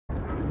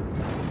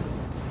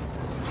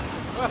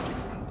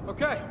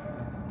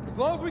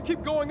long as we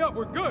keep going up,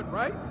 we're good,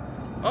 right?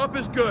 Up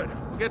is good.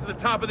 We'll get to the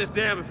top of this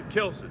dam if it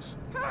kills us.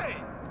 Hey!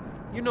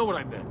 You know what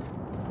I meant.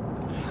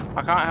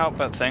 I can't help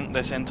but think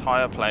this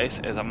entire place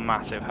is a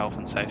massive health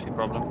and safety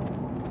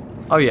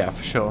problem. Oh yeah,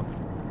 for sure.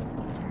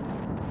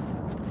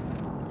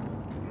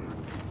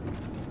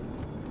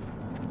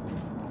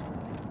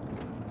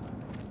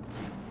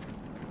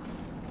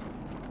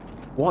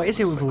 What is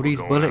it with all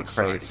these bullet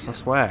crates? I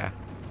swear.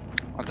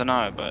 I don't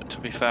know, but to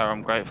be fair,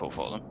 I'm grateful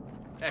for them.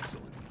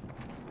 Excellent.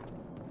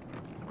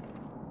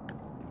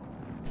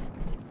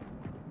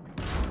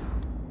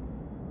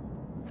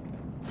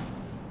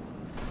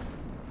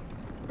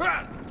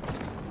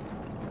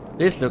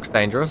 This looks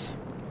dangerous.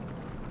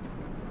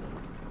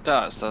 It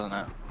does, doesn't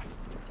it?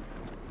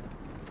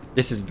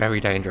 This is very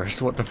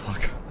dangerous. What the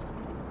fuck?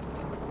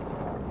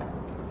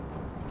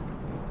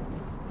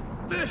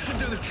 This should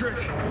do the trick.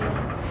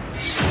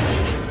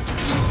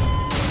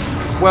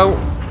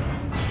 Well,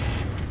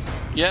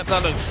 Yep,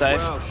 that looks safe.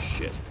 Well,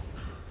 shit.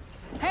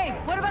 Hey,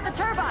 what about the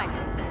turbine?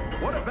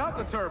 What about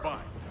the turbine?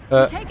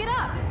 Take it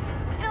up.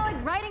 You know,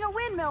 like riding a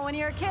windmill when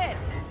you're a kid.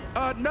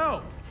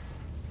 No.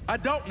 I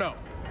don't know.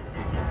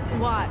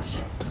 Watch.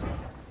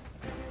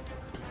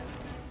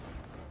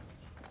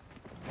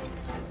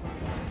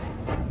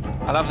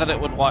 I love that it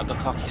would wipe the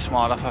cocky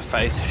smile off her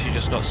face if she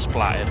just got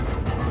splattered.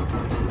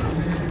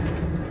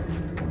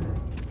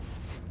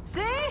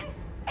 See?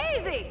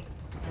 Easy.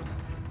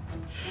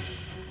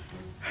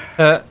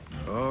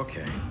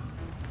 Okay.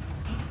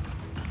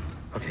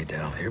 Okay,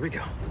 Dal, here we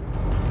go.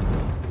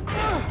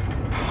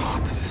 Oh,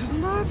 this is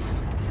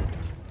nuts.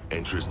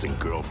 Interesting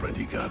girlfriend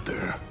you got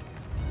there.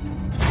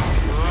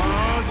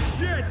 Oh,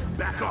 shit!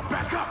 Back up,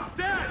 back up!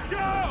 Dad,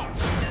 go!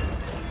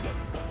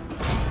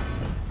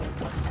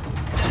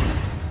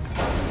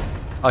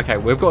 okay,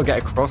 we've got to get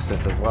across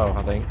this as well,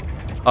 I think.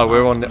 Oh,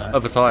 we're on the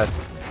other side.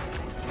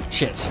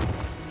 Shit.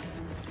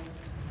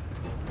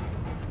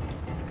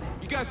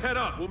 You guys head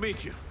up, we'll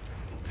meet you.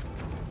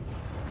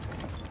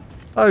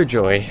 Oh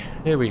joy.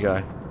 Here we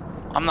go.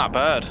 I'm that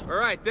bird. All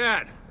right,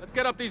 Dad, let's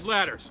get up these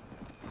ladders.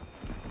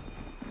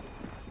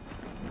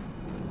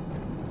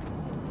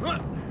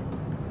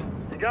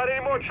 You got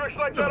any more tricks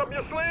like that up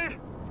your sleeve?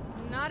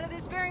 Not at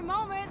this very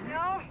moment.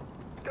 No?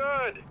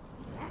 Good.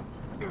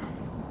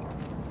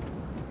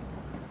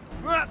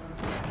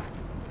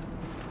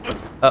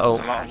 Uh-oh. There's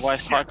a lot of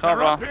waste by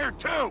They're up cover. here,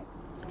 too!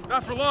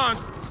 Not for long,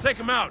 let's take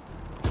them out.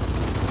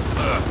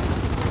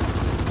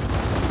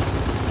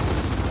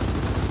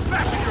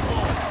 Back to your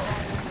home!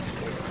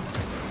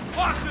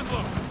 Locked and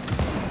loaded!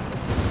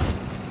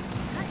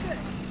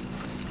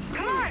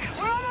 Come on,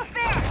 we're almost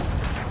there.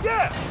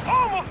 Yeah,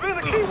 almost be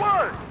the key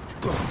word.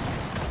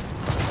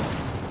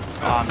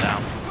 Calm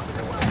down.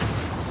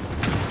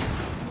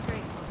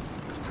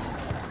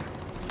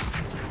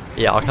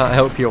 Yeah, I can't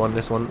help you on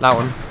this one. That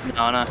one.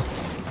 No, no.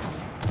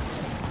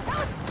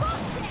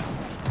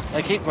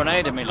 They keep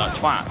grenading me like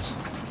twats.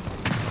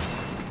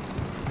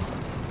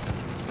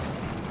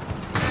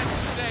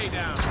 Stay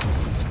down.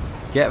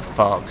 Get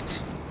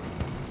fucked.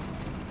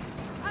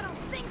 I don't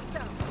think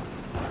so.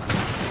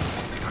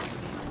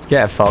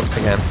 Get fucked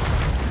again.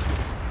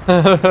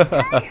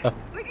 Hey,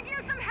 we could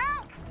use some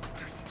help.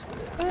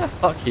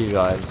 Fuck you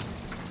guys.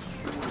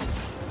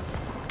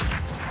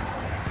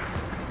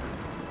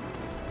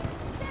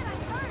 Shit, I'm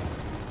hurt.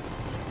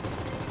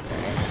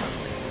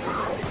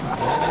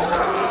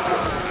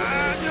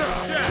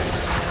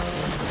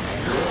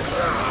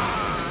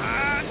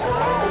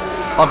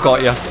 I've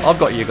got you. I've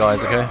got you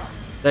guys, okay?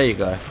 There you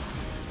go.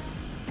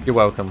 You're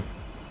welcome.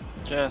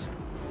 Cheers.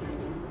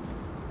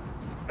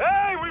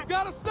 Hey, we've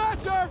got a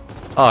snatcher.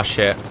 Oh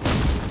shit.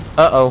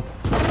 Uh-oh.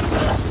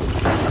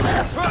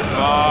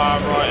 Oh,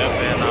 right up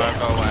here. No,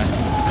 go away.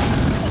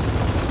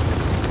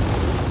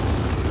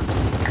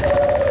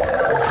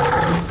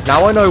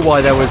 Now I know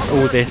why there was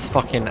all this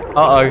fucking...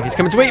 Uh-oh, he's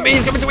coming to eat me!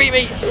 He's coming to eat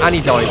me! And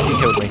he died. He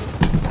killed me.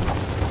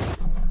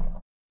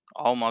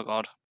 Oh my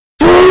god.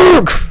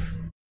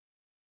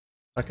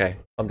 Okay,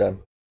 I'm done.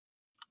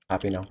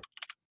 Happy now.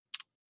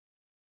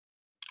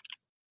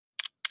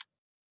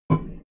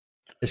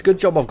 It's a good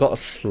job I've got a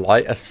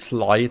slight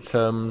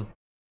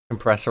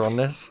compressor on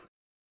this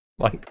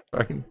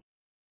microphone.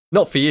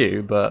 Not for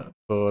you, but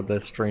for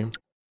the stream.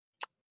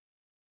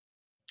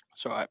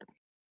 It's alright.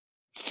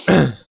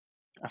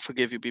 I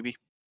forgive you, BB. Do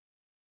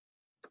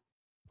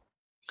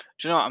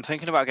you know what? I'm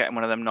thinking about getting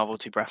one of them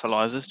novelty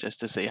breathalyzers just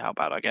to see how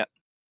bad I get.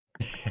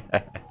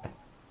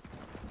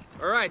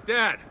 All right,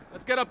 Dad,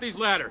 let's get up these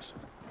ladders.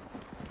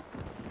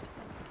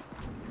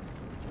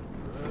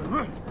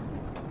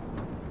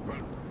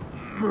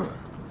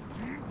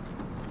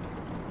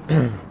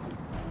 You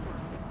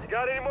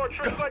got any more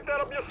tricks like that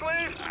up your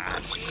sleeve? Ah,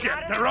 shit,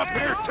 they're up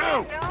here,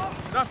 too!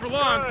 Not for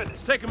long, Good.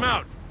 let's take them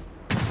out.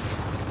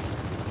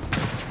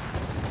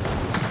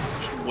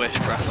 Wish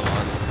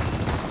breathalyzer.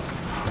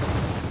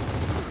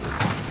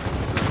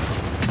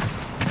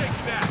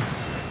 Take that.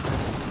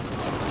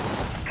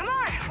 Come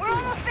on, we're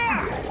almost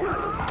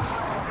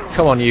there.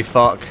 Come on, you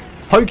fuck.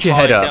 Poke your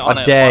head Fine, up. get on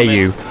I it. dare Find me-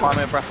 you. Find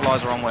me a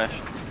breathalyzer on Wish.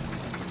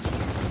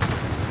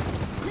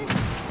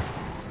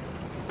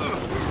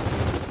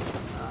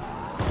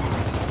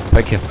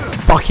 Poke your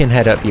fucking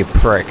head up, you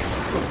prick.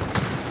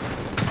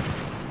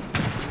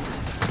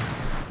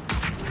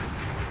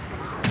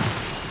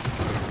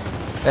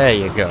 There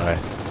you go.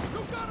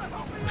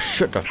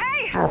 Shut the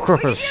fuck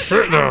up and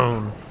sit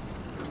down.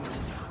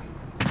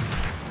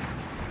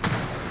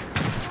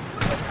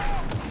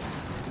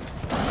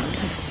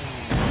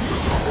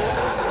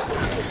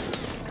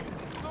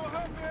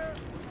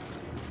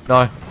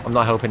 No, I'm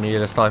not helping you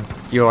this time.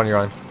 You're on your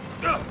own.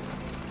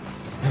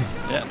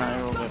 Yeah, no,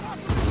 you're all good.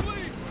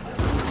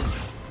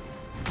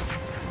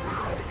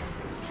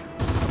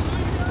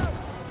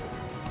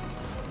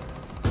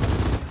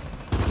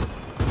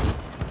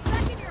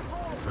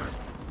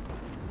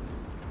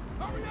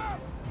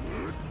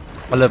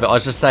 I love it. I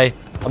just say,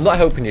 I'm not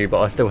helping you,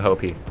 but I still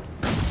help you.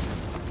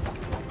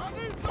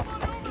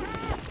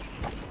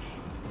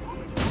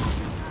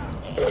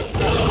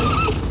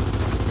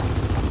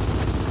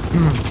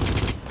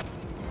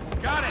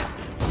 Got it.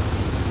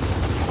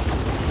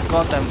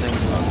 Goddamn thing.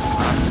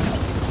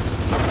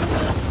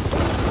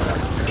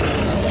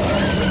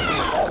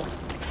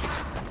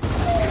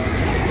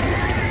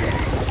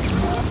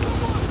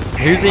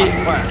 Who's he?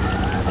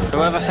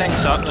 Whoever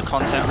thinks up the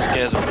content of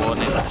Gears of War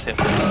needs a tip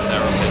in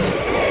therapy.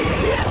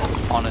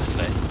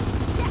 Honestly.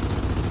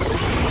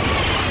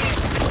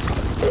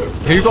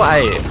 Who got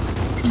 8?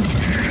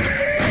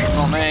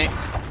 Not me.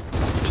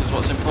 Which is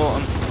what's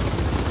important.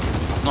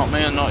 Not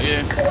me and not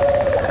you.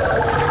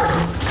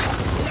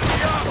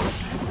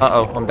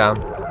 Uh-oh, I'm down.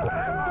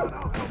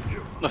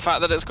 The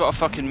fact that it's got a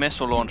fucking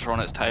missile launcher on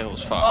its tail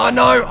is fucked. Oh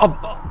no!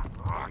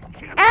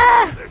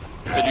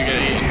 Did you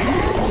get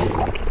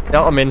eaten?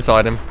 Yeah, I'm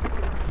inside him.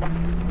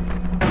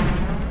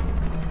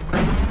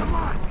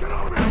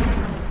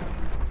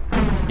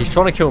 He's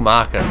trying to kill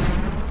Marcus.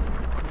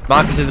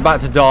 Marcus is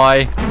about to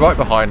die right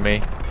behind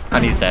me,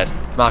 and he's dead.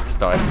 Marcus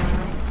died.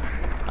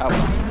 Oh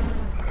well.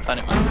 Turn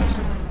it back.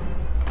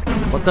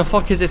 What the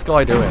fuck is this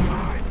guy doing?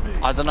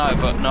 I don't know,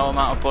 but no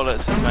amount of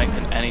bullets is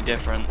making any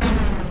difference.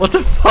 What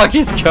the fuck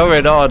is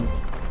going on?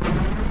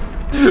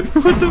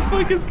 What the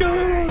fuck is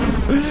going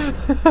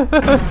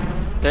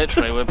on?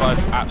 Literally, we're both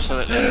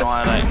absolutely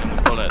annihilating them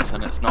with bullets,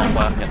 and it's not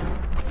working.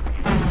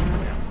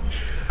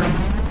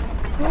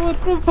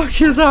 What the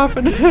fuck is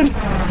happening?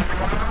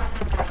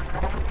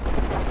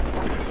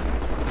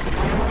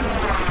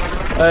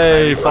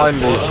 Hey,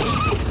 finally.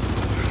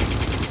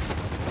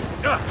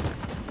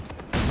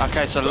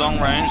 Okay, so long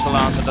range, the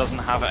Lancer doesn't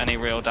have any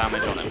real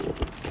damage on him.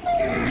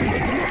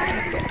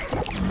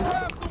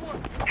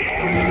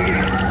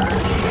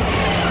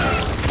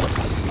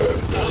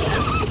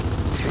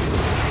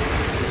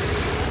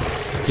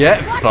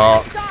 Get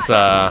fucked,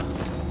 sir.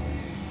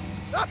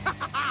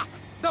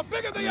 The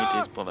bigger they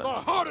are, the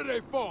harder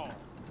they fall.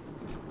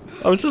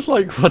 I was just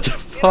like, what the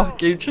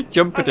fuck? You just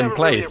jumping in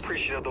place.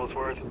 Appreciated those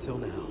words until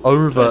now.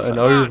 Over and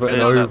over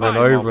and over and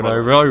over and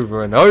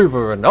over and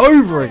over and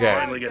over again.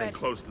 Finally getting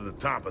close to the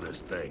top of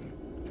this thing.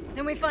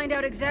 Then we find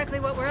out exactly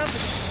what we're up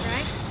against,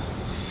 right?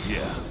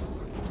 Yeah.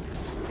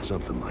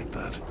 Something like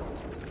that.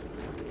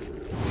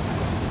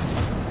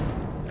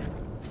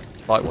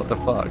 Like, what the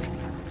fuck?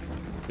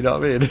 You know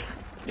what I mean?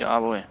 Yeah,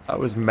 boy. That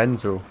was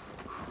mental.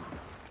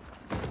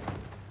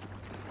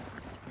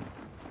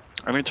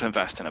 I need to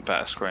invest in a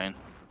better screen.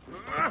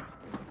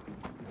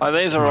 Like,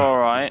 these are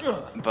alright,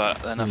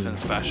 but they're nothing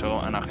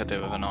special, and I could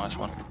do with a nice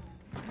one.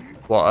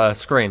 What,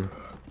 screen?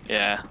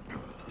 Yeah.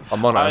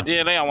 I'm on it.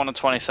 Ideally, I want a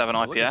 27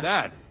 IPS. Look at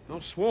that. No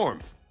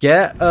swarm.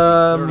 Get,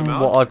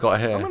 what I've got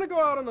here. I'm gonna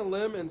go out on a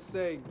limb and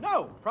say,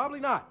 no,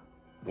 probably not.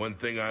 One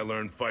thing I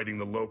learned fighting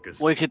the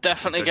locusts. We could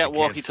definitely because get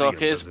you can't see 'em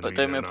walkie-talkies, doesn't but mean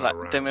do me, they're not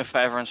around. do me a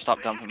favour and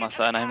stop dumping my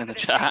surname in the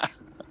chat.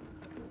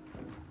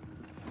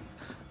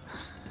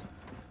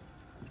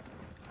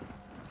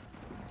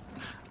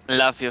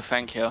 Love you,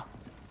 thank you.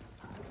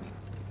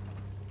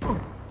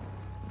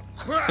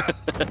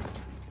 But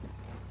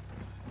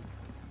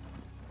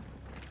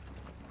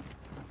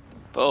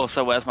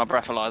also, where's my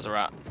breathalyzer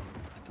at?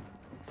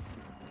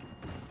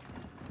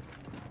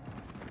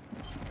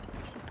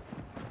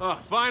 Oh,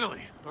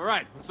 finally. All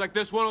right. Looks like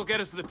this one will get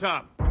us to the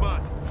top. Come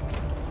on.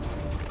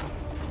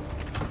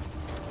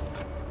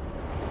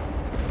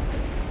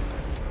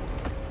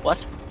 What?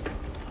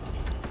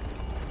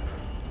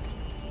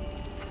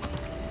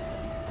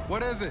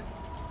 What is it?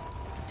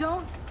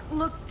 Don't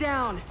look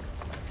down.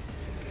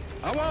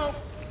 I won't.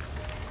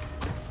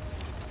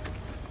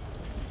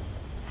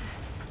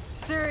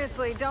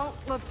 Seriously, don't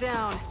look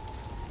down.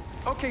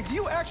 Okay, do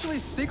you actually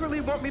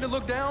secretly want me to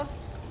look down?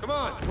 Come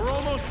on. We're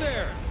almost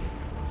there.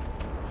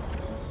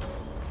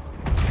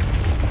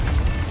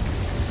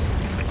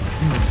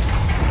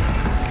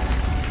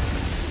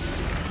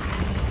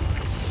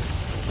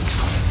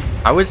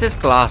 How is this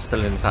glass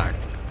still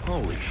intact?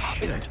 Holy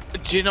shit.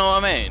 Do you know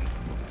what I mean?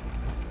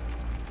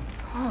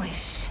 Holy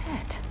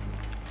shit.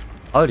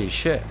 Holy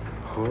shit.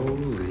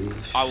 Holy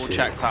shit. I will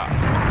check that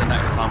the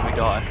next time we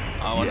die.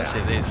 I want to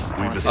see these. I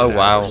wanna We've see Oh,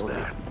 wow.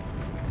 established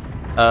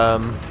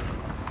that.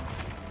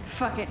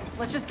 Fuck it.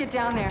 Let's just get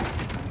down there.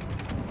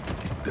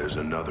 There's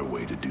another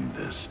way to do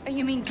this.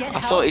 You mean get I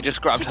help? thought he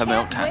just grabbed She her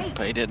milk can't tank, wait.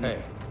 but he didn't.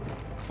 Hey,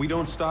 If we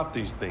don't stop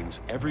these things,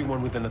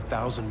 everyone within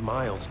 1,000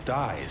 miles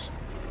dies.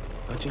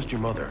 Not just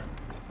your mother.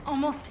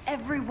 Almost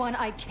everyone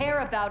I care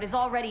about is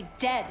already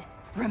dead,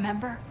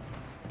 remember?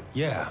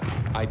 Yeah,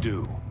 I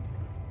do.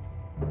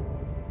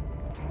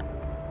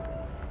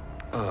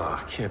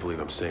 I can't believe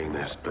I'm saying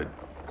this, but...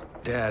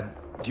 Dad,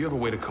 do you have a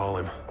way to call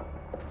him?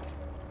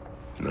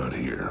 Not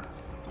here.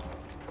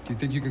 Do you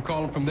think you can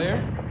call him from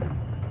there?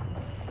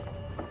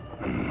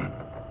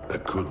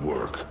 That could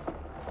work.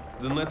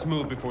 Then let's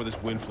move before this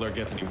wind flare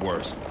gets any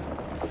worse.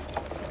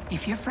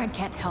 If your friend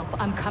can't help,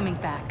 I'm coming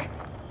back.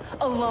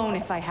 Alone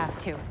if I have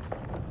to.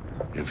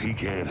 If he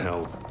can't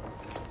help,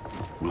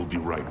 we'll be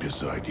right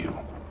beside you.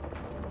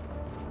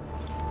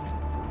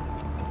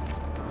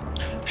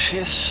 She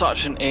is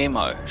such an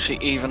emo. She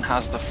even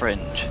has the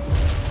fringe.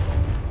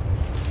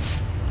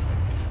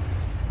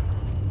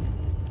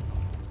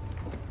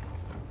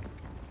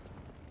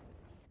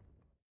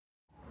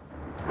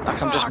 Like,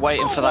 I'm just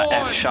waiting for that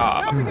F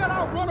sharp.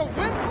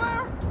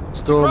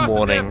 Storm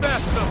warning.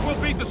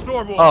 We'll beat the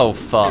storm wall. Oh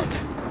fuck.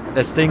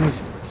 There's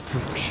things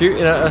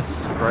shooting at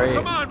us. Great.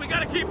 Come on, we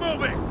gotta keep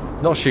moving.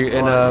 Not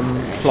shooting,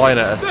 flying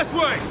at us. This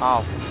way.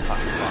 Oh, fuck.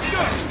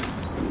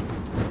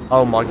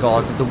 Oh my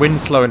god, the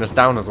wind's slowing us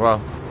down as well.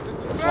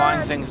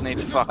 Flying things need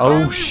to fuck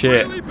Oh off.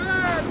 shit.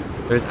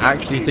 There's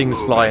actually things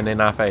flying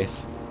in our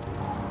face.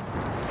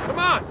 Come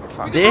on.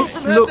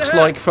 This looks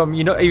like from,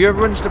 you know, have you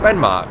ever run to the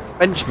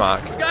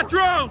benchmark? We got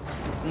drones.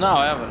 No,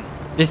 I haven't.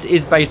 This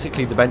is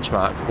basically the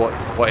benchmark,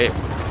 what it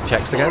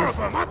checks against.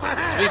 To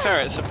be fair,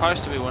 it's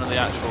supposed to be one of the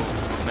actual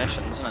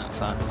missions, isn't it?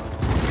 So.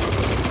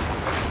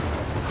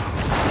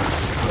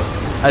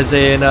 As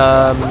in,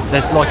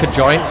 there's like a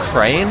giant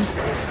crane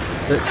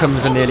that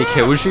comes and nearly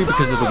kills you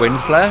because of the wind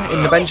flare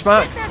in the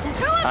benchmark.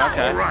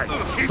 Okay.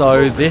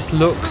 So this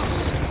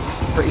looks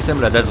pretty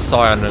similar. There's a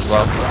Scion as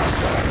well.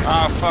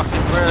 Oh,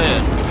 fucking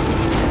brilliant.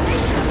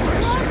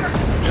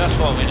 Just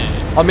what we need.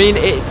 I mean,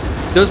 it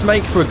does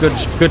make for a good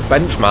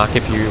benchmark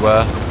if you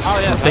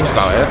think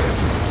about it.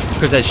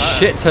 Because there's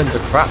shit tons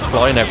of crap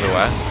flying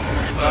everywhere.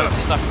 Loads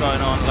of stuff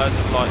going on, loads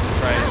of lights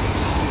and rays.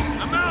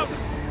 I'm out.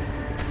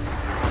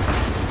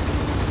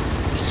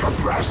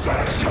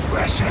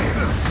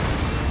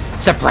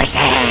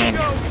 Suppression!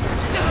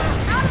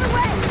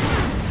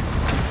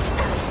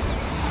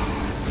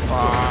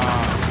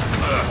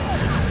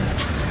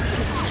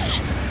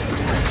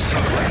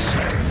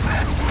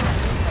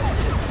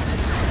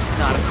 It's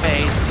not a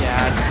phase,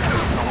 Dad.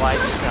 It's a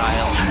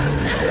lifestyle.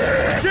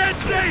 Can't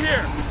stay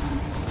here.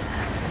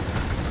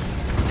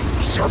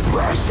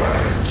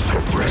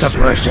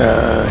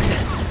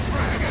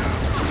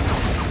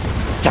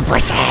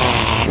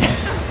 Suppression!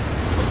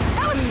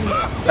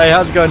 Hey,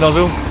 how's it going,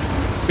 Nozzle?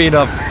 It's been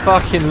a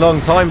fucking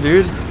long time,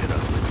 dude.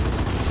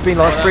 It's been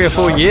like 3 or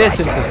 4 years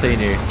since I've seen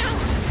you.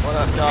 What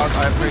up, dog?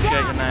 I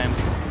appreciate your name.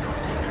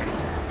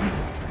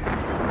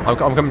 I'm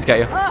coming to get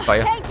you. Got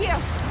you. Thank you.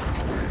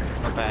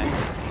 Not bad.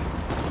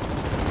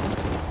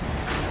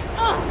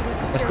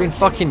 It's been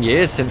fucking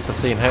years since I've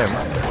seen him.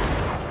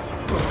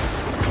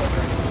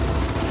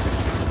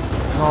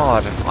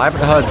 God, I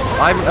haven't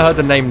heard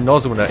the name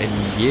Nozzlenut in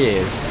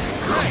years.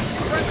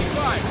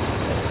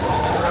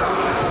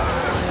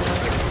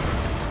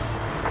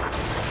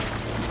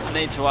 I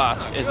need to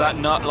ask, is that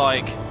not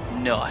like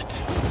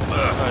nut?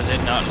 Or is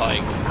it not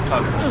like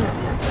coke?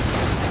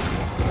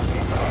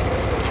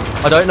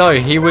 I don't know.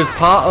 He was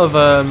part of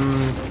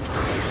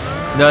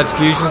Nerd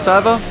Fusion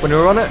server when we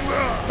were on it.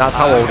 That's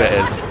how old it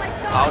is.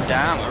 Oh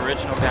damn,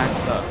 original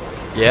gangster.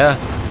 Yeah.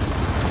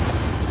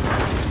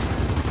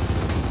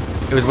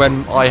 It was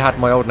when I had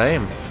my old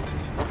name.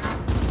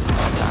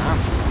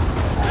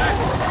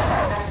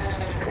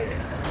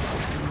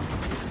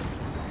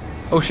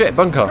 Oh shit,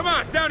 bunker. Come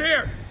on, down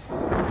here.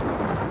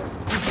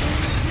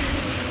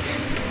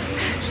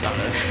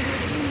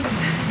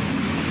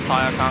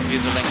 Hi, I can't view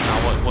the link now.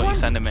 What are you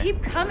sending me?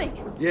 Keep coming.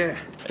 Yeah.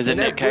 Is it And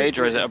Nick that Cage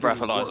or is wind it a flare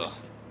getting breathalyzer?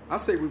 worse. I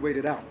say we wait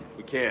it out.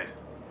 We can't.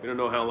 We don't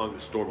know how long the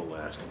storm will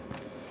last.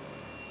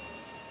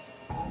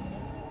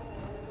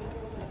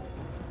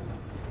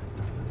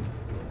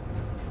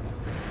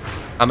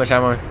 How much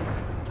ammo?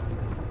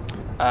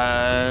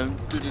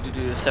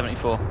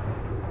 74.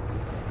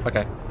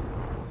 Okay.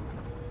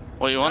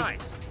 What do you want?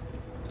 Nice.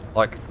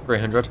 Like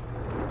 300.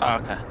 Oh,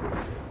 okay.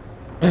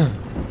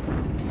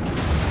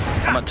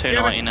 I'm at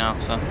 290 now,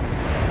 so.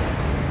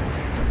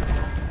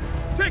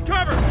 Take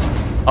cover.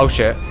 Oh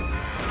shit.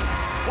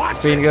 It's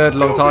been good,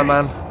 long time,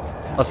 man.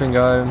 I've been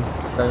going.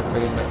 Don't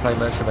really play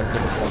much of it for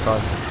a long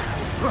time.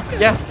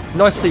 Yeah,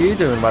 nice to see you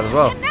doing well as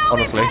well,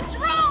 honestly.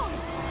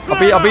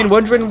 I've been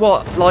wondering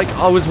what, like,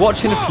 I was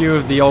watching a few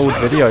of the old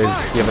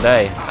videos the other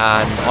day,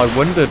 and I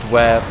wondered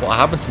what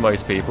happened to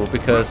most people,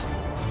 because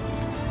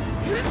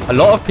a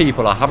lot of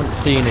people I haven't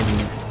seen in,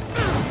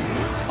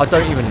 I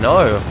don't even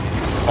know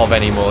of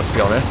anymore, to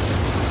be honest.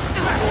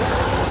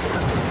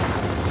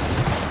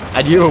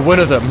 And you were one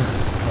of them.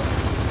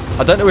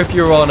 I don't know if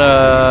you're on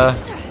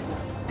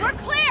We're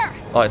clear.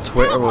 like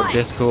Twitter or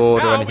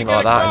Discord or anything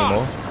like that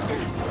anymore.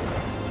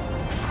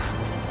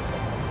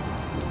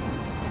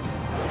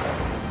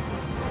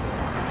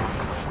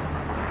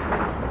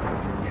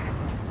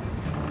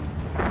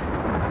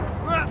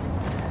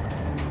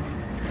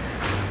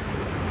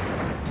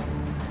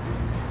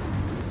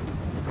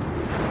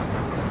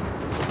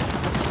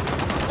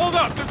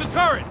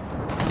 turret!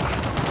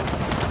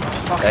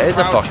 There is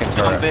a fucking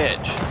turret.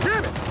 Bitch.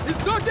 Damn it!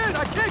 It's dug in!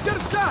 I can't get a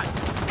shot!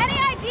 Any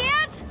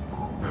ideas?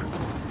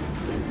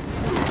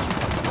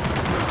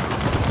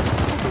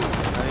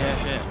 Oh yeah,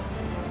 shit.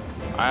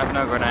 I have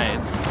no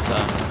grenades, so.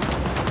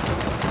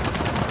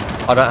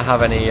 I don't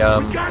have any. We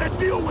gotta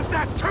deal with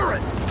that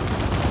turret.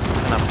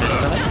 Can I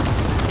pistol it?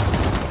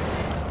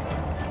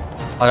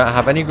 I don't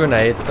have any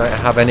grenades. Don't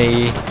have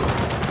any.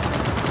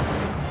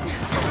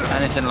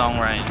 Anything long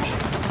range?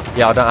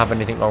 Yeah, I don't have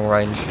anything long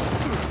range.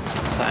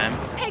 Same.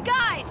 Hey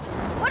guys,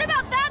 what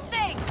about that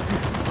thing?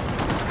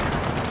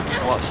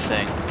 What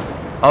thing?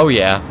 Oh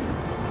yeah.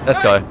 Let's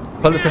go.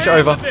 Push it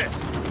over.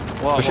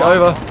 What, Push it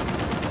over.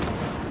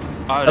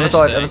 Oh, Other this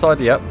side. thing. Other side.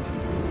 Yep.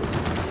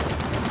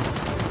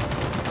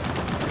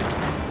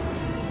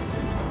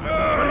 What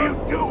are you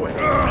doing?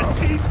 That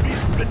seeds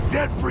piece has been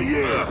dead for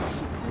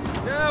years.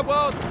 Yeah,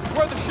 well,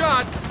 worth a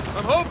shot.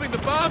 I'm hoping the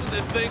bombs in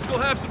this thing still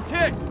have some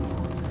kick.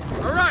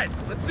 All right,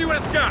 let's see what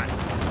it's got.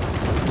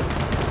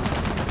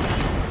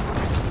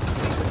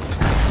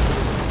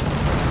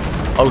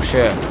 Oh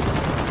shit.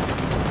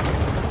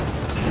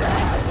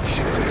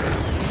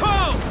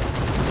 Boom!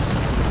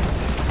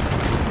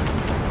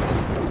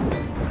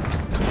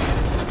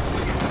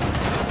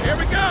 Here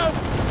we go.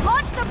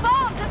 Launch the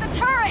bombs at the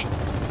turret!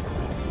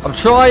 I'm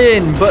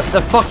trying, but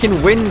the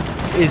fucking wind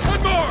is.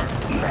 One more.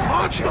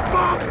 Launch the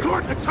bombs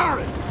toward the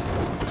turret.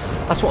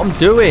 That's what I'm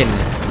doing.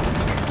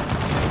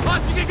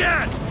 Launching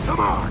again. Come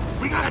on,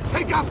 we gotta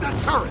take out that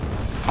turret.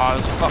 I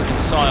was fucking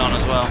Scion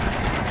as well.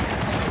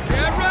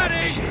 Get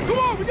ready. Come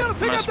on, we gotta I'm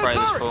take gonna out spray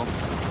that this turret!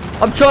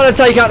 full. I'm trying to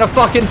take out the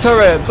fucking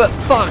turret, but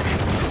fuck.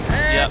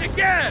 And Yep.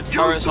 again.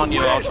 Turret's on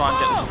you, I'll try and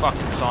get this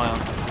fucking Scion.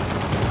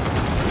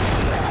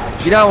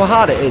 Do you know how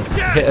hard it is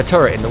to hit a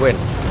turret in the wind?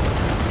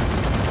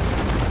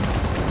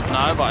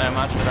 No, but I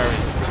imagine very.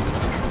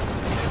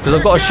 Because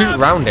I've got to shoot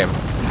round him.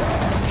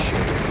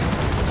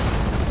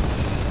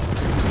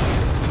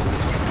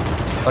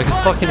 Like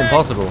it's fucking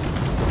impossible.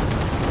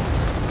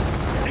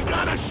 You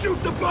gotta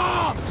shoot the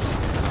bombs.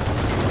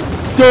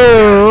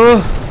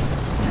 Duh.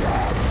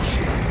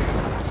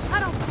 I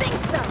don't think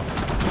so.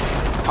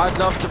 I'd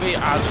love to be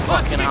as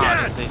fucking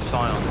hard as these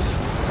Scions.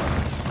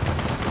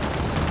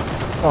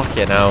 Fuck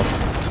you know.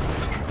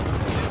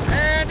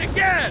 And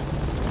again.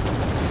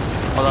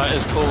 Although it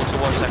is cool to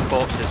watch their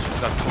corpses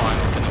just go flying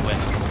up in the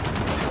wind.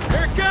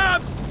 Here it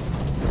comes.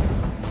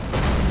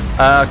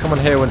 Come on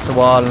here once in a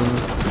while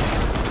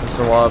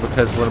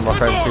because one of my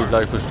friends who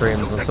local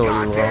streams and saw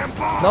you were.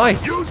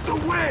 Nice. Use the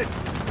wind.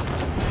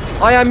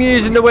 I am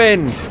using the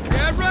wind.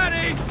 Get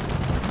ready.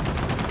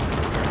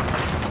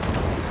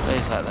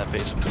 Please let there be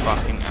some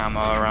fucking ammo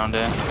around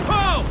here.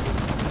 Boom.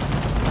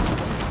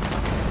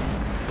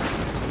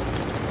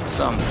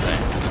 Something.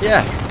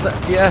 Yeah.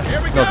 Yeah.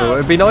 Nozzle,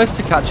 it'd be nice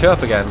to catch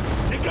up again.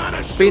 You gotta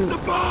It's shoot been. the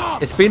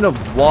bombs. It's been a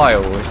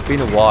while. It's been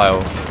a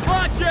while.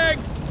 Launching.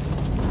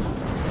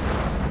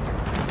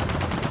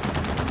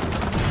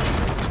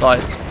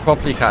 Like to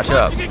properly catch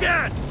up. Launching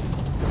again.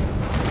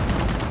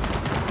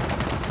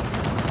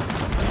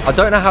 I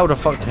don't know how the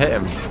fuck to hit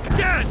him.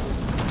 Again.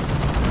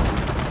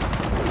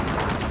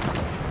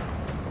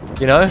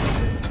 You know?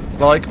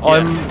 Like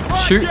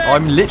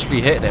I'm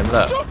literally hitting him,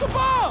 look. Shoot the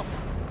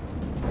bombs.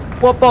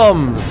 What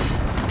bombs?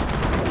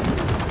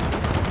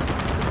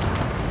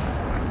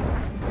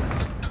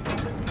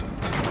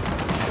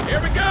 Here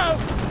we go.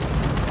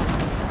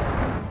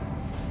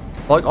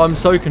 Like I'm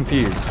so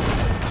confused.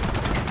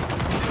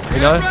 You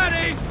Get know?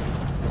 ready.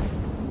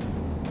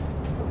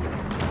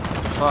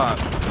 Fuck.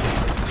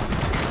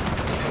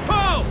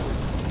 Boom.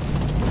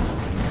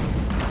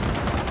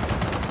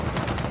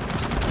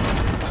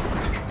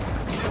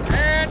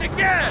 And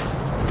again.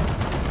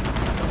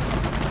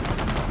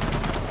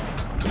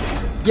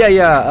 Yeah,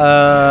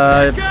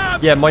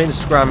 yeah, my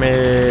Instagram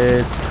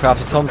is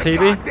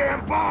CraftyTomTV.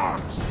 Goddamn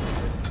bombs.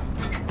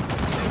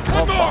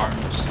 One more.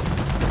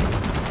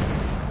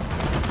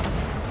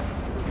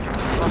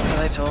 What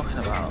are they talking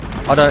about?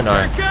 I don't know.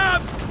 Here it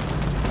comes.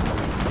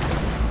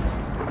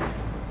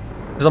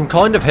 Because I'm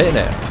kind of hitting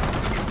it.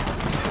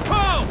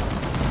 Boom.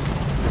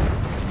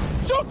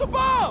 Shoot the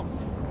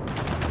bombs.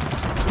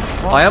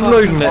 I am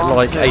loading it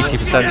like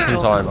 80%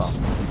 sometimes.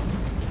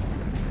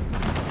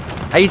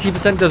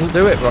 80% doesn't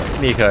do it,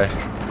 right, Nico?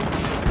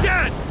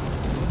 Again.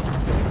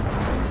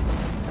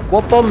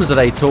 What bombs are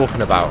they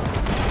talking about?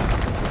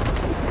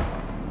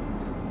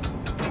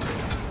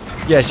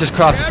 Yeah, it's just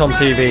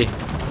CraftyTomTV.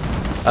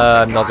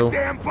 Nozzle.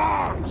 Goddamn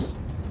bombs.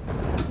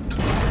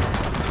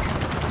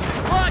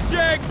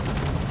 Launching.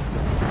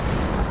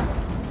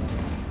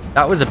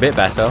 That was a bit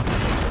better.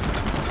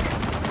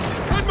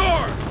 One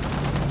more.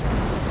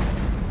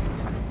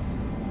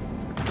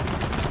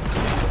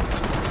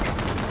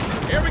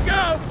 Here we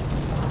go.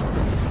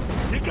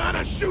 You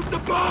gotta shoot the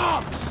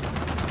bombs.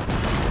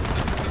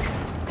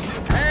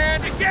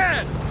 And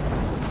again.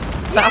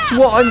 That's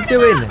what I'm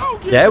doing.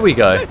 There we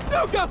go. They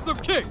still got some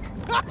kick!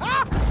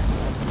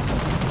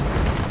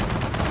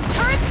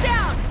 Turret's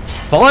down!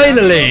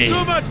 Finally!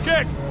 Too much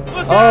kick.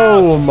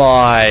 Oh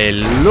my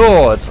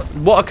lord!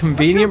 What a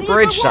convenient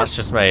bridge that's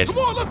just made. Come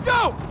on, let's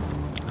go!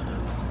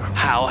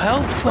 How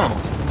helpful.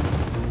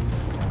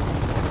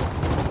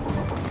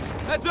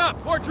 Heads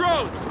up, more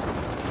drones!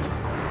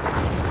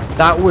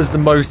 That was the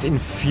most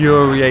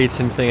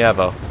infuriating thing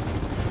ever.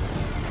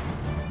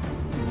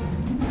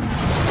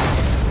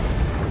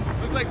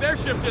 Looks like their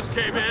ship just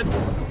came in.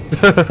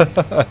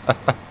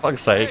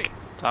 Fuck's sake. Hey,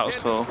 That was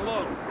can't cool. be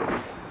slow.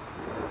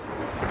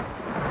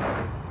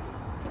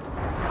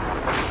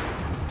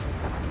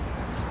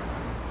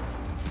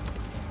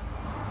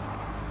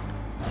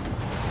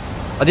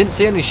 I didn't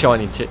see any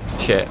shiny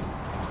shit.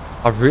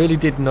 I really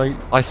did know.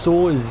 I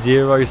saw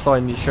zero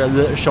shiny shit.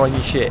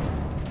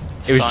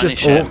 It was Shiny just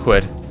shit.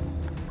 awkward.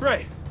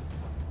 Great.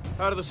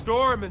 Out of the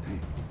storm and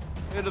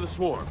into the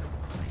swarm.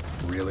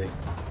 Really?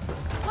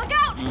 Look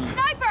out!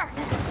 Sniper!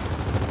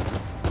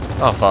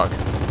 Oh fuck.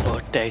 Oh,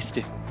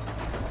 tasty.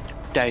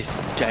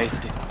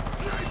 Tasty.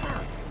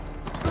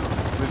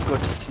 We've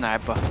got a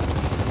sniper.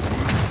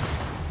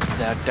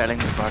 They're telling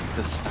me about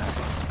the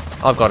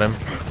sniper. I've got him.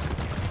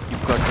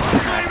 You've got the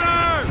sniper.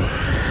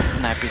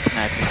 Snappy.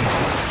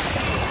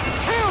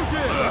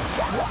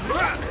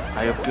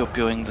 I hope you're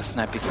viewing the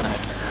snappy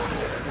sniper.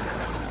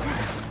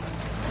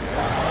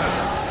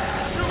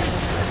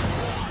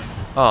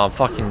 Oh, I'm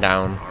fucking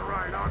down.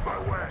 Alright, on my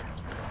way.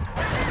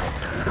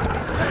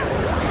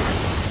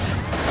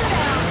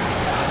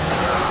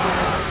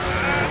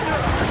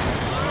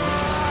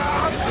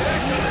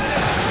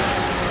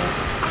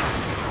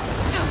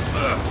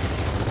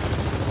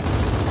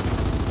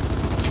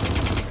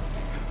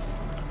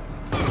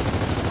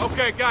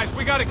 Okay, guys,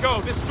 we gotta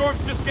go. This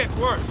storm's just getting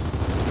worse.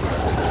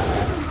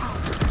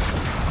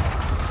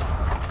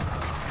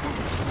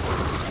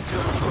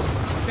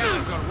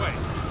 Can't go away.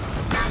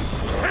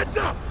 Heads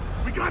up!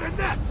 We got a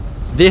nest!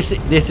 This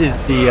is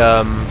the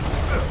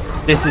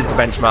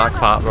benchmark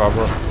part,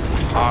 Robert.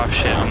 Oh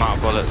shit, I'm out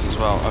of bullets as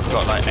well. I've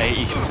got like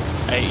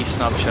 80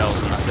 snub shells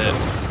and that's it.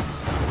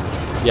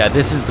 Yeah,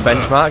 this is the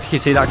benchmark. You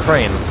see that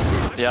crane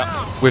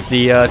Yeah. with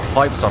the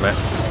pipes on it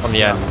on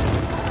the end?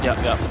 Yep.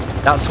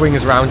 That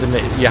swings around and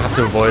you have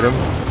to avoid them.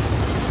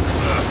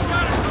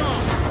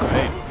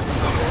 Right.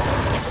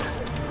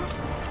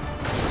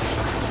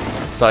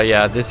 So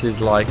yeah, this is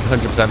like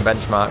 100%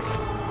 benchmark.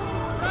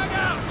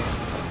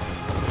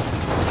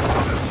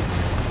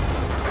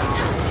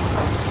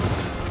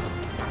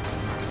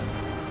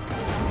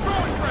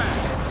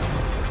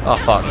 Oh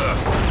fuck.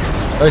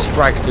 Those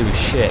frags do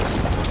shit.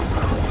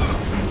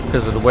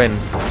 Because of the wind.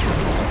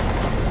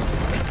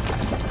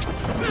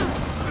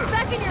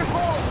 Back in your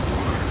hole!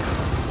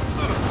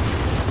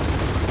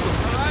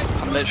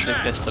 I'm literally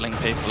pistoling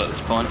people at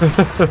this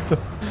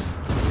point.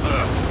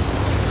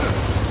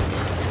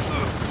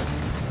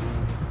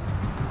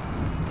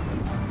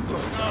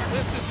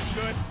 This isn't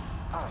good.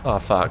 Oh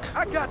fuck.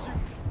 I got you.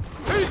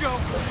 Here you go.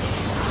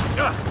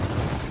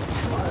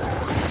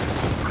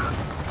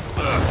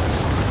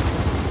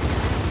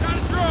 Got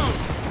a drone.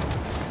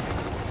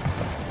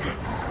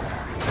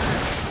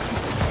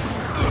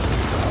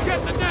 Get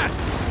the nest.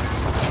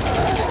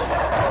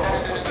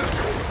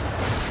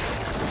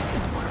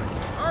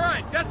 All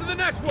right, get to the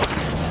next one.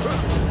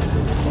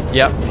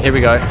 Yep, here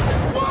we go.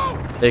 Whoa!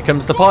 Here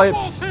comes the Balls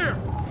pipes. here.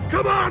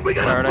 Come on, we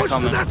Where gotta are they push to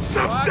coming? that Watch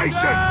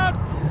substation! out!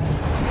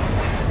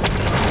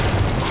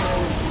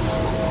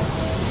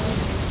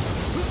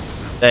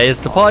 There's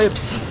the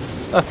pipes.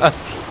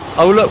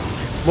 Oh look,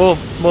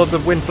 more of the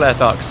wind flare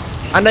thugs.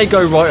 And they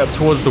go right up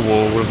towards the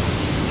wall.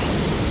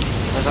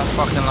 There's that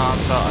fucking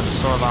Lancer. I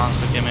just saw a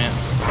Lancer. Give me it.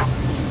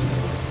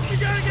 We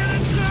gotta get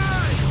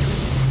inside.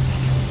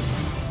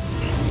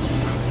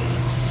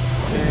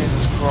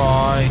 Jesus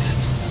Christ.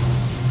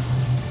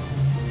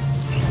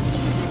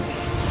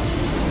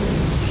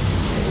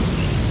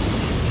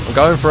 I'm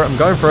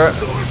going for it.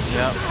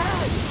 Yep.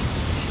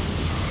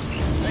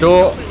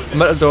 Door,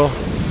 I'm at the door.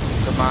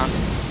 Good man.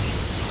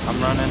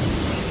 I'm running.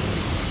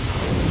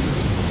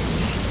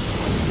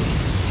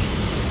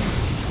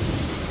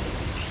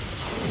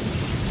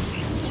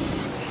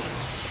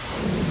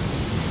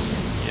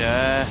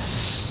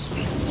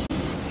 Yes.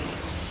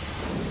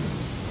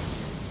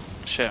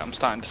 Shit, I'm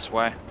starting to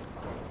sway.